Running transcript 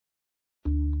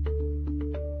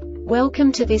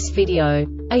Welcome to this video.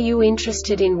 Are you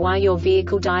interested in why your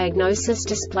vehicle diagnosis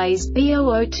displays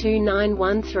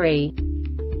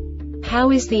B0029-13?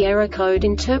 How is the error code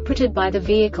interpreted by the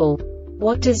vehicle?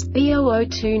 What does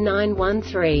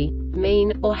B0029-13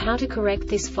 mean, or how to correct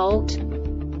this fault?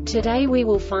 Today we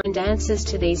will find answers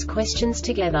to these questions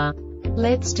together.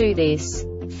 Let's do this.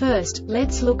 First,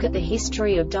 let's look at the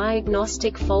history of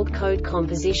diagnostic fault code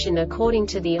composition according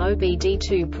to the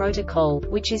OBD2 protocol,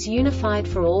 which is unified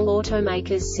for all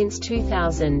automakers since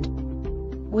 2000.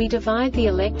 We divide the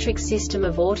electric system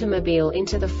of automobile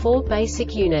into the four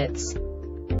basic units: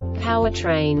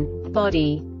 powertrain,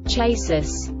 body,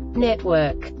 chassis,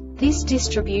 network. This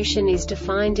distribution is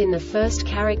defined in the first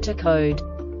character code.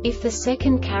 If the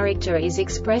second character is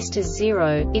expressed as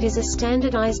 0, it is a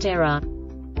standardized error.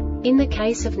 In the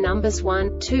case of numbers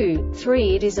 1, 2,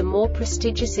 3, it is a more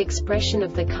prestigious expression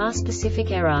of the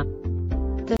car-specific error.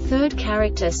 The third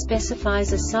character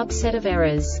specifies a subset of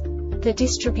errors. The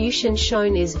distribution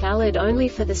shown is valid only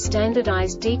for the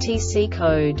standardized DTC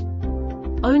code.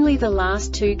 Only the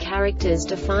last two characters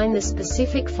define the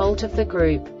specific fault of the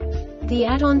group. The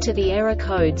add-on to the error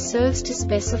code serves to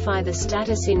specify the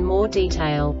status in more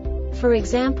detail. For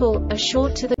example, a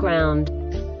short to the ground.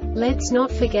 Let's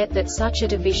not forget that such a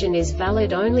division is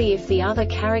valid only if the other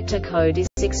character code is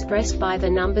expressed by the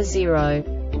number 0.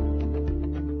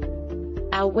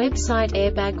 Our website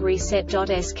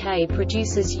airbagreset.sk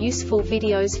produces useful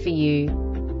videos for you.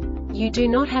 You do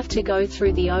not have to go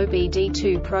through the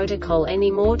OBD2 protocol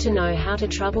anymore to know how to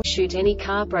troubleshoot any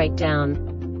car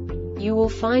breakdown. You will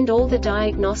find all the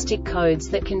diagnostic codes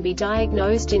that can be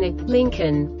diagnosed in a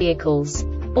Lincoln vehicles.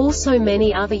 Also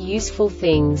many other useful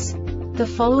things. The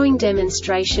following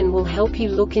demonstration will help you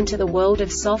look into the world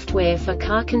of software for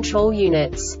car control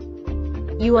units.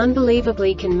 You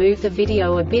unbelievably can move the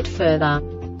video a bit further.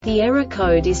 The error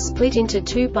code is split into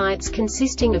 2 bytes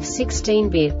consisting of 16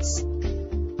 bits.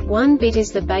 1 bit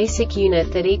is the basic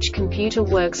unit that each computer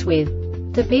works with.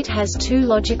 The bit has 2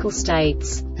 logical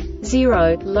states: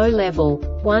 0, low level,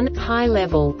 1, high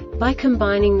level. By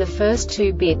combining the first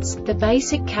 2 bits, the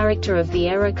basic character of the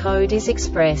error code is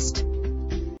expressed.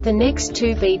 The next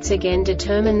 2 beats again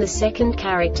determine the second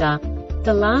character.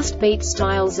 The last beat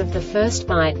styles of the first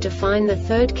byte define the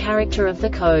third character of the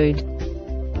code.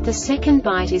 The second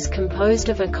byte is composed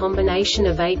of a combination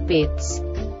of 8 bits.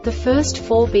 The first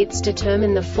 4 bits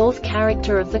determine the fourth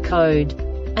character of the code.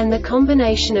 And the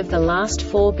combination of the last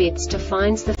 4 bits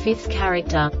defines the fifth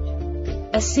character.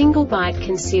 A single byte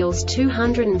conceals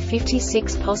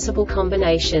 256 possible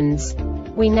combinations.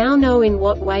 We now know in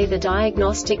what way the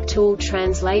diagnostic tool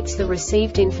translates the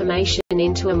received information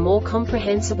into a more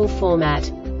comprehensible format.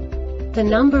 The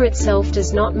number itself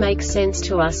does not make sense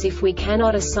to us if we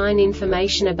cannot assign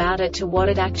information about it to what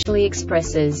it actually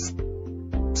expresses.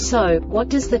 So, what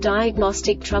does the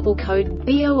Diagnostic Trouble Code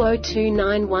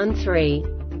B0029-13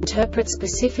 interpret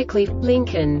specifically for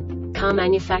Lincoln car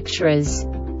manufacturers?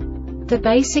 The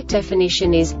basic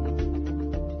definition is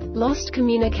lost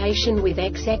communication with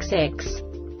XXX.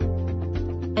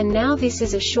 And now this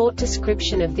is a short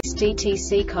description of this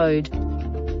DTC code.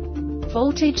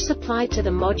 Voltage supplied to the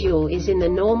module is in the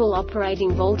normal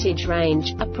operating voltage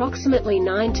range, approximately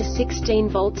 9 to 16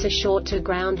 volts. A short to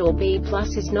ground or B+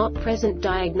 is not present.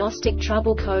 Diagnostic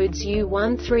trouble codes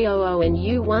U1300 and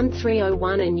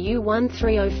U1301 and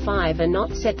U1305 are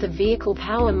not set. The vehicle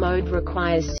power mode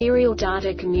requires serial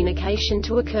data communication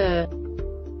to occur.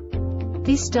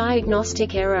 This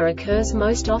diagnostic error occurs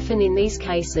most often in these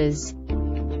cases: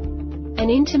 an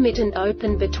intermittent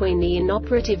open between the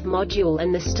inoperative module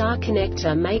and the star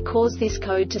connector may cause this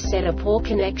code to set a poor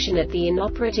connection at the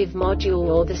inoperative module,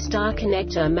 or the star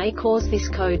connector may cause this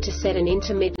code to set an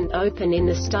intermittent open in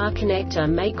the star connector,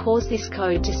 may cause this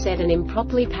code to set an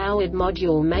improperly powered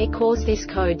module, may cause this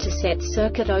code to set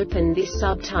circuit open. This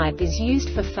subtype is used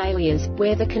for failures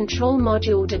where the control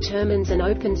module determines an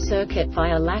open circuit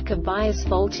via lack of bias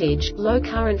voltage, low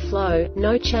current flow,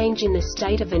 no change in the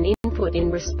state of an input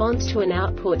in response to an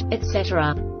output,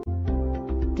 etc.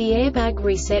 The Airbag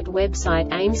Reset website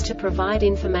aims to provide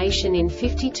information in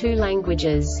 52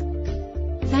 languages.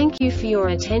 Thank you for your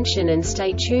attention and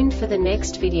stay tuned for the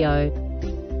next video.